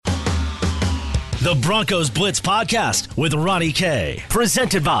The Broncos Blitz Podcast with Ronnie K.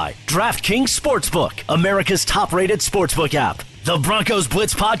 Presented by DraftKings Sportsbook, America's top-rated sportsbook app. The Broncos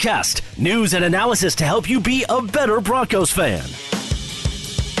Blitz Podcast. News and analysis to help you be a better Broncos fan.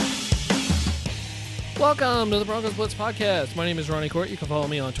 Welcome to the Broncos Blitz Podcast. My name is Ronnie Court. You can follow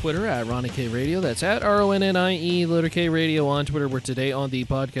me on Twitter at Ronnie K Radio. That's at RONNIE, letter K Radio on Twitter. Where today on the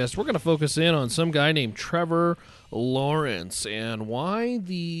podcast, we're going to focus in on some guy named Trevor Lawrence and why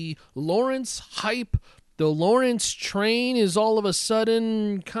the Lawrence hype, the Lawrence train is all of a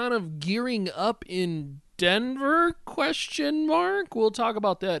sudden kind of gearing up in Denver, ? We'll talk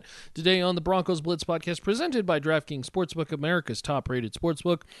about that today on the Broncos Blitz Podcast, presented by DraftKings Sportsbook, America's top-rated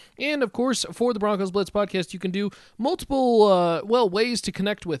sportsbook. And, of course, for the Broncos Blitz Podcast, you can do multiple, ways to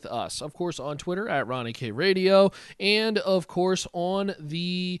connect with us. Of course, on Twitter at Ronnie K Radio, and, of course, on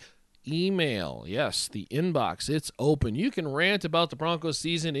the email. Yes, the inbox. It's open. You can rant about the Broncos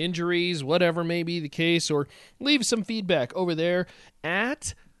season, injuries, whatever may be the case, or leave some feedback over there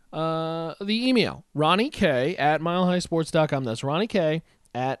at the email, Ronnie K at milehighsports.com. That's Ronnie K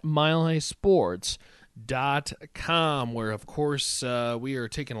at milehighsports.com, where, of course, we are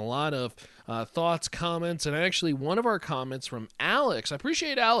taking a lot of thoughts, comments, and actually one of our comments from Alex, I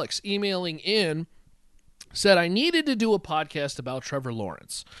appreciate Alex emailing in, said I needed to do a podcast about Trevor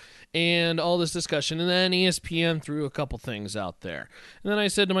Lawrence and all this discussion, and then ESPN threw a couple things out there. And then I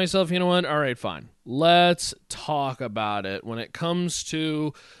said to myself, you know what, all right, fine. Let's talk about it. When it comes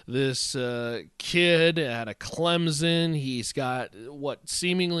to this kid at a Clemson, he's got what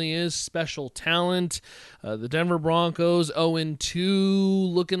seemingly is special talent. The Denver Broncos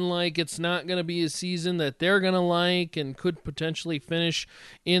 0-2, looking like it's not going to be a season that they're going to like and could potentially finish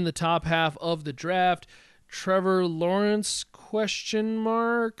in the top half of the draft. Trevor Lawrence, ?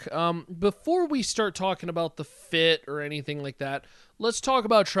 Before we start talking about the fit or anything like that, let's talk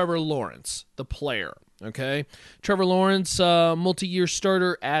about Trevor Lawrence, the player, okay? Trevor Lawrence, multi-year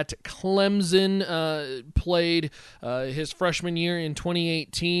starter at Clemson, played his freshman year in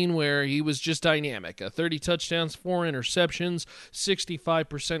 2018 where he was just dynamic. 30 touchdowns, 4 interceptions,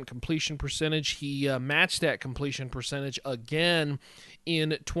 65% completion percentage. He matched that completion percentage again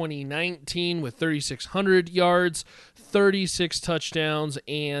in 2019 with 3,600 yards, 36 touchdowns,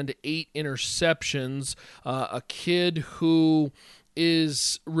 and 8 interceptions. A kid who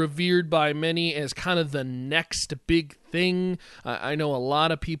is revered by many as kind of the next big thing. I know a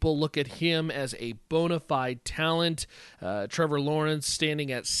lot of people look at him as a bona fide talent. Trevor Lawrence,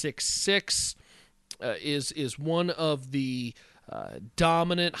 standing at 6'6", is one of the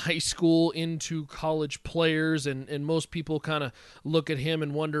dominant high school into college players, and most people kind of look at him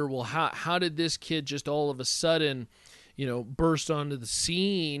and wonder, well, how did this kid just all of a sudden, burst onto the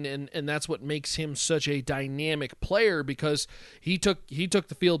scene, and that's what makes him such a dynamic player, because he took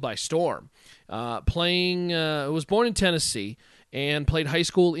the field by storm. Was born in Tennessee and played high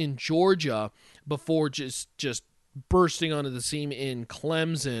school in Georgia before just bursting onto the scene in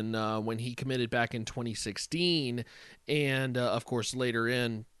Clemson when he committed back in 2016, and of course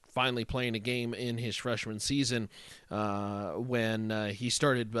later finally playing a game in his freshman season when he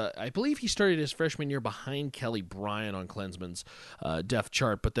started. I believe he started his freshman year behind Kelly Bryant on Klinsman's depth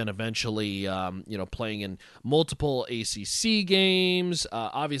chart, but then eventually, playing in multiple ACC games,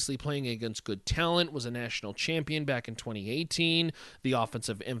 obviously playing against good talent, was a national champion back in 2018, the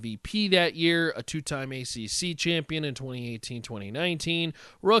offensive MVP that year, a 2-time ACC champion in 2018-2019,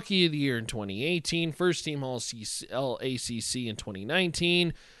 Rookie of the Year in 2018, first team All-ACC in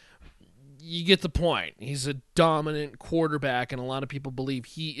 2019. You get the point. He's a dominant quarterback, and a lot of people believe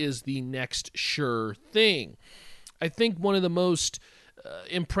he is the next sure thing. I think one of the most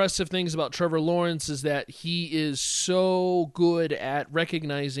impressive things about Trevor Lawrence is that he is so good at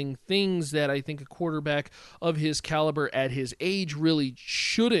recognizing things that I think a quarterback of his caliber at his age really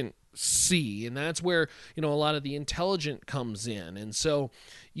shouldn't see, and that's where a lot of the intelligence comes in. And so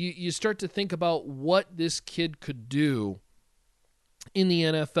you start to think about what this kid could do in the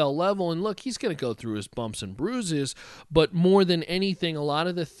NFL level, and look, he's going to go through his bumps and bruises, but more than anything, a lot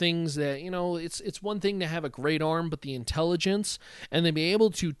of the things that, it's one thing to have a great arm, but the intelligence, and then be able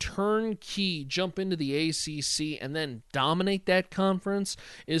to turnkey, jump into the ACC, and then dominate that conference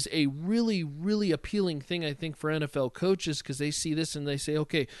is a really, really appealing thing, I think, for NFL coaches, because they see this and they say,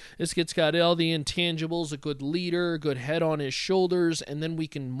 okay, this kid's got all the intangibles, a good leader, a good head on his shoulders, and then we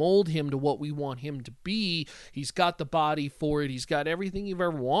can mold him to what we want him to be. He's got the body for it. He's got everything everything you've ever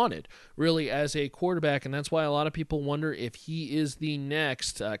wanted, really, as a quarterback, and that's why a lot of people wonder if he is the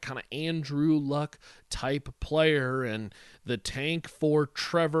next kind of Andrew Luck type player, and the tank for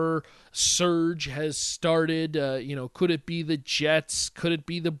Trevor surge has started. Could it be the Jets? Could it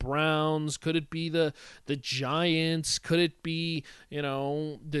be the Browns? Could it be the Giants? Could it be,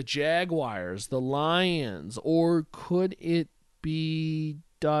 the Jaguars, the Lions? Or could it be ...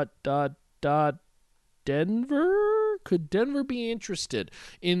 Denver? Could Denver be interested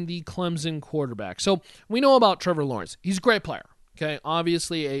in the Clemson quarterback? So we know about Trevor Lawrence. He's a great player. Okay,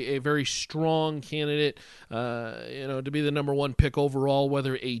 obviously a very strong candidate, to be the number one pick overall,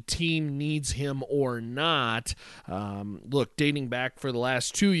 whether a team needs him or not. Look, dating back for the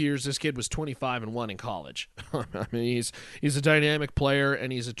last 2 years, this kid was 25-1 in college. I mean, he's a dynamic player,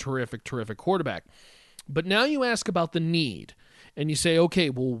 and he's a terrific, terrific quarterback. But now you ask about the need. And you say, okay,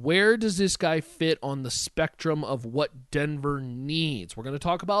 well, where does this guy fit on the spectrum of what Denver needs? We're going to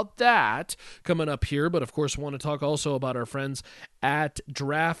talk about that coming up here, but of course, I want to talk also about our friends at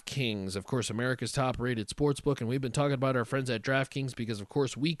DraftKings, of course, America's top-rated sportsbook, and we've been talking about our friends at DraftKings because, of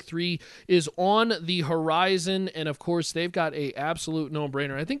course, Week 3 is on the horizon, and, of course, they've got a absolute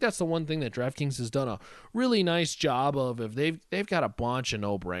no-brainer. I think that's the one thing that DraftKings has done a really nice job of. If they've got a bunch of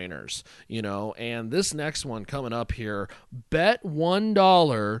no-brainers, and this next one coming up here, bet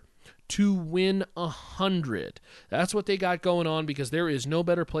 $1 to win 100. That's what they got going on, because there is no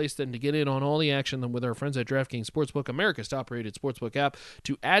better place than to get in on all the action than with our friends at DraftKings Sportsbook, America's top-rated sportsbook app.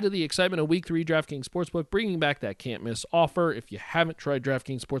 To add to the excitement of Week 3, DraftKings Sportsbook bringing back that can't-miss offer. If you haven't tried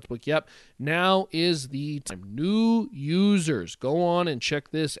DraftKings Sportsbook yet, now is the time. New users, go on and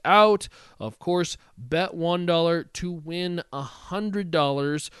check this out. Of course, bet $1 to win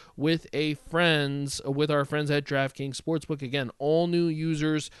 $100 with our friends at DraftKings Sportsbook. Again, all new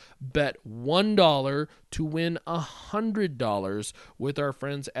users, bet $1 to win $100 with our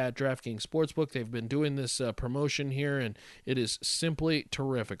friends at DraftKings Sportsbook. They've been doing this promotion here, and it is simply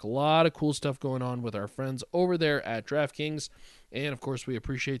terrific. A lot of cool stuff going on with our friends over there at DraftKings. And, of course, we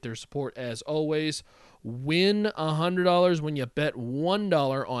appreciate their support as always. Win $100 when you bet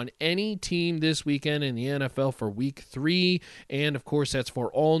 $1 on any team this weekend in the NFL for Week 3. And, of course, that's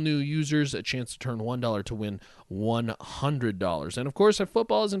for all new users, a chance to turn $1 to win $100. And, of course, if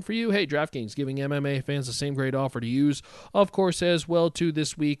football isn't for you, hey, DraftKings giving MMA fans the same great offer to use, of course, as well, too,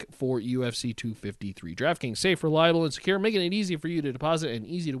 this week for UFC 253. DraftKings, safe, reliable, and secure, making it easy for you to deposit and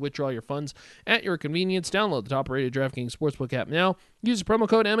easy to withdraw your funds at your convenience. Download the top-rated DraftKings Sportsbook app now. Use the promo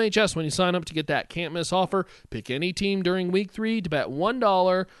code MHS when you sign up to get that can't-miss offer. Pick any team during Week 3 to bet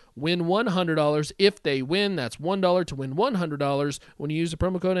 $1, win $100. If they win, that's $1 to win $100 when you use the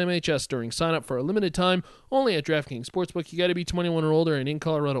promo code MHS during sign-up for a limited time only at DraftKings Sportsbook. You got to be 21 or older, and in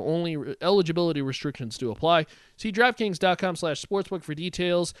Colorado only. Eligibility restrictions do apply. See DraftKings.com/sportsbook for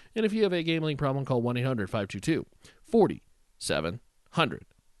details, and if you have a gambling problem, call 1-800-522-4700.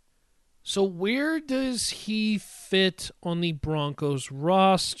 So where does he fit on the Broncos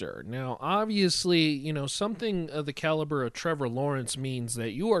roster? Now, obviously, something of the caliber of Trevor Lawrence means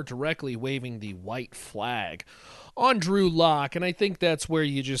that you are directly waving the white flag on Drew Lock, and I think that's where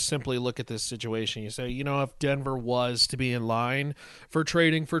you just simply look at this situation. You say, if Denver was to be in line for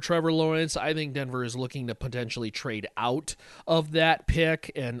trading for Trevor Lawrence, I think Denver is looking to potentially trade out of that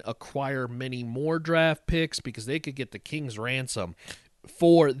pick and acquire many more draft picks, because they could get the king's ransom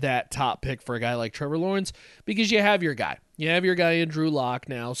for that top pick for a guy like Trevor Lawrence, because you have your guy. You have your guy in Drew Lock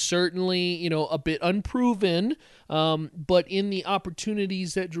now. Certainly, a bit unproven, but in the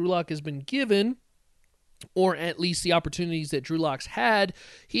opportunities that Drew Lock has been given, or at least the opportunities that Drew Lock's had,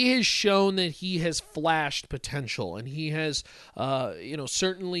 he has shown that he has flashed potential, and he has,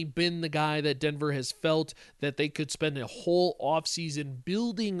 certainly been the guy that Denver has felt that they could spend a whole offseason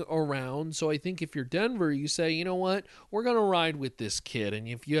building around. So I think if you're Denver, you say, you know what, we're going to ride with this kid, and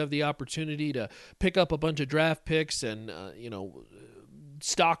if you have the opportunity to pick up a bunch of draft picks and,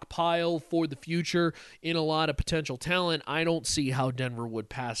 stockpile for the future in a lot of potential talent, I don't see how Denver would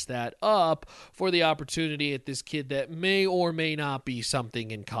pass that up for the opportunity at this kid that may or may not be something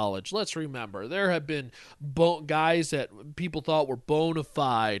in college. Let's remember, there have been guys that people thought were bona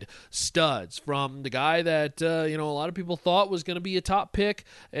fide studs, from the guy that a lot of people thought was going to be a top pick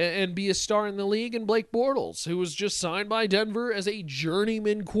and be a star in the league, and Blake Bortles, who was just signed by Denver as a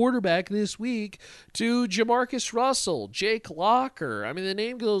journeyman quarterback this week, to Jamarcus Russell, Jake Locker. I mean, the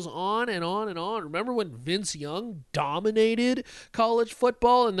name goes on and on and on. Remember when Vince Young dominated college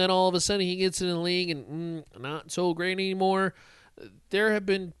football, and then all of a sudden he gets in the league and not so great anymore? there have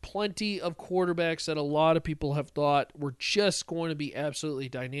been plenty of quarterbacks that a lot of people have thought were just going to be absolutely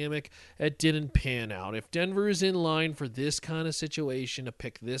dynamic. It didn't pan out. If Denver is in line for this kind of situation to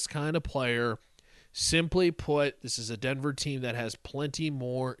pick this kind of player, simply put, this is a Denver team that has plenty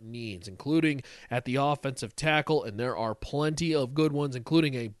more needs, including at the offensive tackle, and there are plenty of good ones,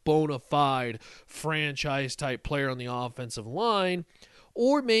 including a bona fide franchise-type player on the offensive line.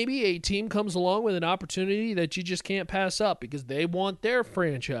 Or maybe a team comes along with an opportunity that you just can't pass up because they want their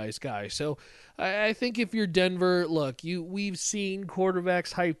franchise guy. So I think if you're Denver, look, we've seen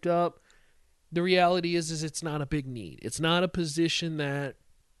quarterbacks hyped up. The reality is it's not a big need. It's not a position that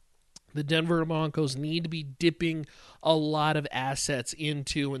the Denver Broncos need to be dipping a lot of assets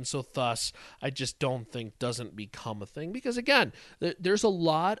into, and so thus I just don't think doesn't become a thing. Because again, there's a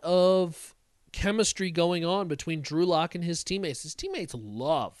lot of chemistry going on between Drew Lock and his teammates. His teammates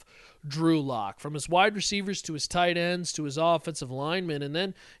love Drew Lock, from his wide receivers to his tight ends to his offensive linemen. And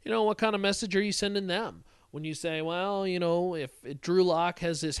then, what kind of message are you sending them when you say, well, if Drew Lock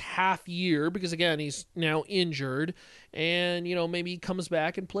has this half year, because again, he's now injured, and, maybe he comes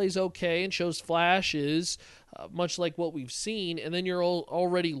back and plays okay and shows flashes, much like what we've seen, and then you're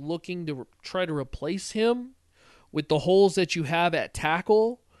already looking to try to replace him with the holes that you have at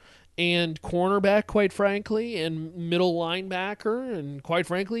tackle and cornerback, quite frankly, and middle linebacker, and quite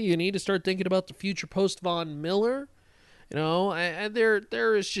frankly, you need to start thinking about the future post Von Miller. And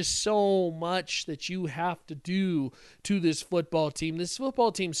there is just so much that you have to do to this football team. This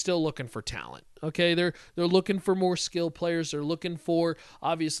football team's still looking for talent. Okay, they're looking for more skilled players. They're looking for,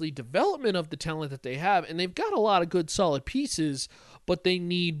 obviously, development of the talent that they have, and they've got a lot of good, solid pieces, but they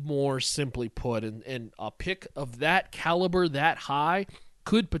need more, simply put, and a pick of that caliber, that high,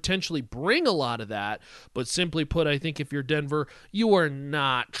 could potentially bring a lot of that, but simply put, I think if you're Denver, you are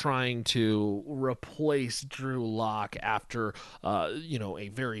not trying to replace Drew Lock after, a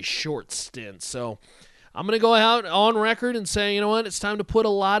very short stint. So I'm going to go out on record and say, it's time to put a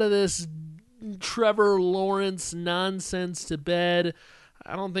lot of this Trevor Lawrence nonsense to bed.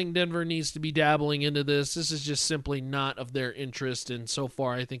 I don't think Denver needs to be dabbling into this. This is just simply not of their interest. And so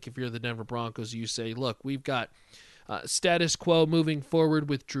far, I think if you're the Denver Broncos, you say, look, we've got status quo moving forward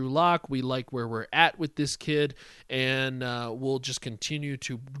with Drew Lock. We like where we're at with this kid, and we'll just continue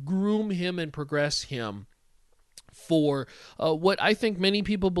to groom him and progress him for what I think many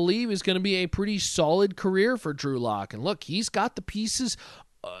people believe is going to be a pretty solid career for Drew Lock. And look, he's got the pieces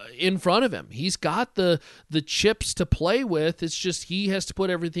in front of him. He's got the chips to play with. It's just he has to put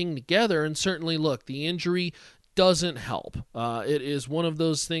everything together. And certainly, look, the injury doesn't help. It is one of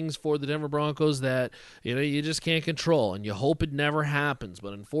those things for the Denver Broncos that you just can't control, and you hope it never happens,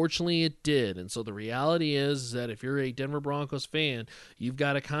 but unfortunately it did. And so the reality is that if you're a Denver Broncos fan, you've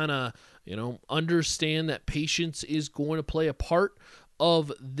got to kind of understand that patience is going to play a part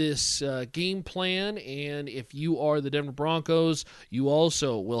of this game plan, and if you are the Denver Broncos, you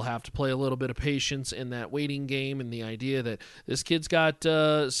also will have to play a little bit of patience in that waiting game, and the idea that this kid's got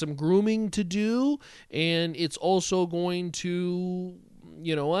some grooming to do, and it's also going to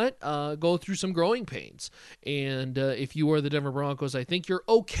go through some growing pains. And if you are the Denver Broncos, I think you're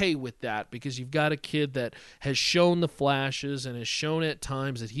okay with that, because you've got a kid that has shown the flashes and has shown at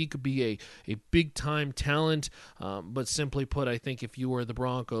times that he could be a big-time talent. But simply put, I think if you are the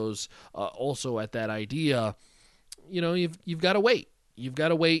Broncos, also at that idea, you've got to wait. You've got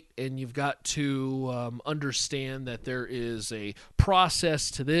to wait, and you've got to understand that there is a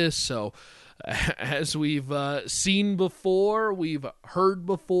process to this. So as we've seen before, we've heard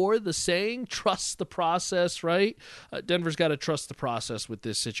before, the saying, trust the process, right? Denver's got to trust the process with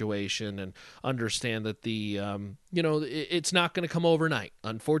this situation and understand that it's not going to come overnight.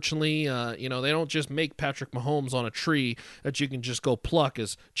 Unfortunately, they don't just make Patrick Mahomes on a tree that you can just go pluck,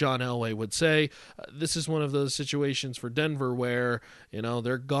 as John Elway would say. This is one of those situations for Denver where,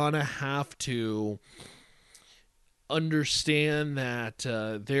 they're going to have to understand that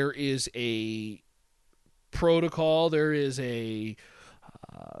there is a protocol, there is a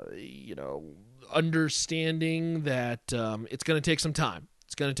understanding that it's going to take some time.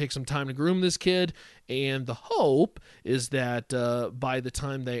 It's going to take some time to groom this kid, and the hope is that by the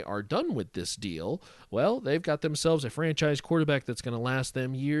time they are done with this deal, well, they've got themselves a franchise quarterback that's going to last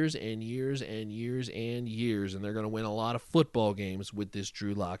them years and years and years and years, and they're going to win a lot of football games with this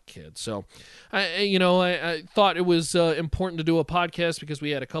Drew Lock kid. So, I thought it was important to do a podcast because we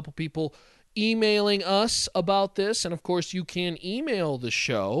had a couple people emailing us about this, and of course you can email the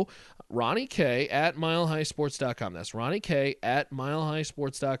show, Ronnie K at milehighsports.com. That's Ronnie K at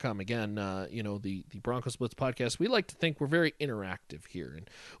milehighsports.com. Again, the Broncos Blitz podcast, we like to think we're very interactive here, and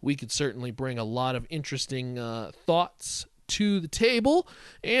we could certainly bring a lot of interesting thoughts to the table,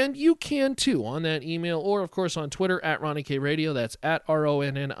 and you can too on that email, or of course on Twitter at Ronnie K Radio. That's at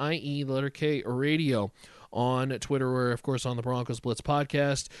RONNIE, the letter K Radio. On Twitter, or of course on the Broncos Blitz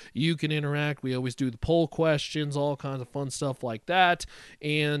podcast, you can interact. We always do the poll questions, all kinds of fun stuff like that,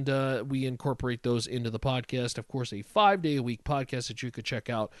 and we incorporate those into the podcast. Of course, a 5-day-a-week podcast that you could check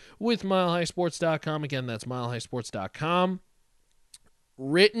out with milehighsports.com. Again, that's milehighsports.com.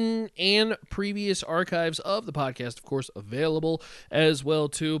 Written and previous archives of the podcast, of course, available as well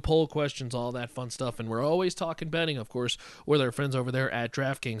too. Poll questions, all that fun stuff. And we're always talking betting, of course, with our friends over there at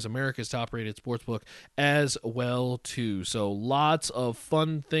DraftKings, America's top-rated sportsbook, as well too. So lots of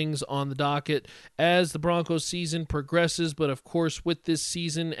fun things on the docket as the Broncos season progresses. But of course, with this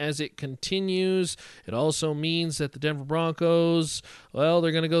season as it continues, it also means that the Denver Broncos, well,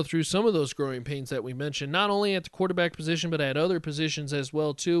 they're going to go through some of those growing pains that we mentioned, not only at the quarterback position, but at other positions as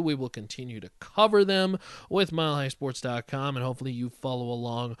well too. We will continue to cover them with milehighsports.com, and hopefully you follow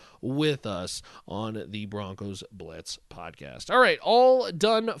along with us on the Broncos Blitz podcast. All right, all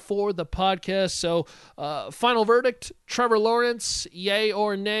done for the podcast. So final verdict, Trevor Lawrence, yay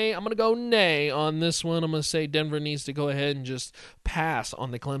or nay? I'm going to go nay on this one. I'm going to say Denver needs to go ahead and just pass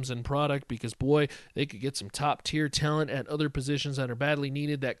on the Clemson product, because boy, they could get some top tier talent at other positions that are badly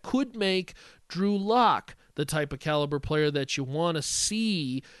needed that could make Drew Lock the type of caliber player that you want to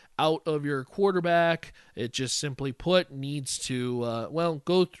see out of your quarterback. It just simply put needs to,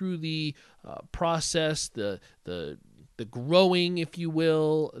 go through the process, the growing, if you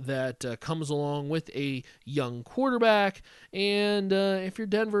will, that comes along with a young quarterback. And if you're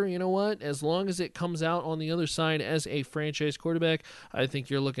Denver, you know what? As long as it comes out on the other side as a franchise quarterback, I think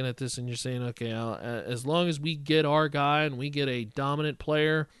you're looking at this and you're saying, okay, as long as we get our guy and we get a dominant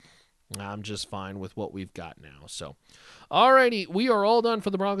player, I'm just fine with what we've got now. So, alrighty, we are all done for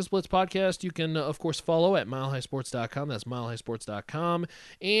the Broncos Blitz podcast. You can, of course, follow at milehighsports.com. That's milehighsports.com.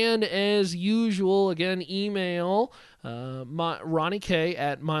 And as usual, again, email Ronnie K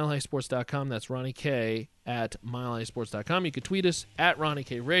at milehighsports.com. That's Ronnie K at milehighsports.com. You can tweet us at Ronnie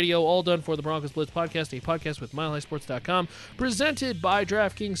K Radio. All done for the Broncos Blitz podcast, a podcast with milehighsports.com, presented by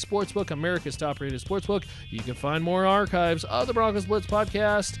DraftKings Sportsbook, America's top-rated sportsbook. You can find more archives of the Broncos Blitz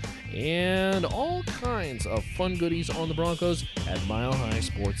podcast and all kinds of fun goodies on the Broncos at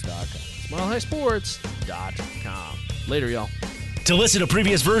milehighsports.com. It's milehighsports.com. Later, y'all. To listen to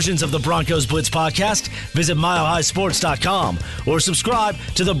previous versions of the Broncos Blitz podcast, visit milehighsports.com or subscribe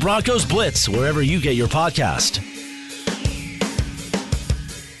to the Broncos Blitz wherever you get your podcast.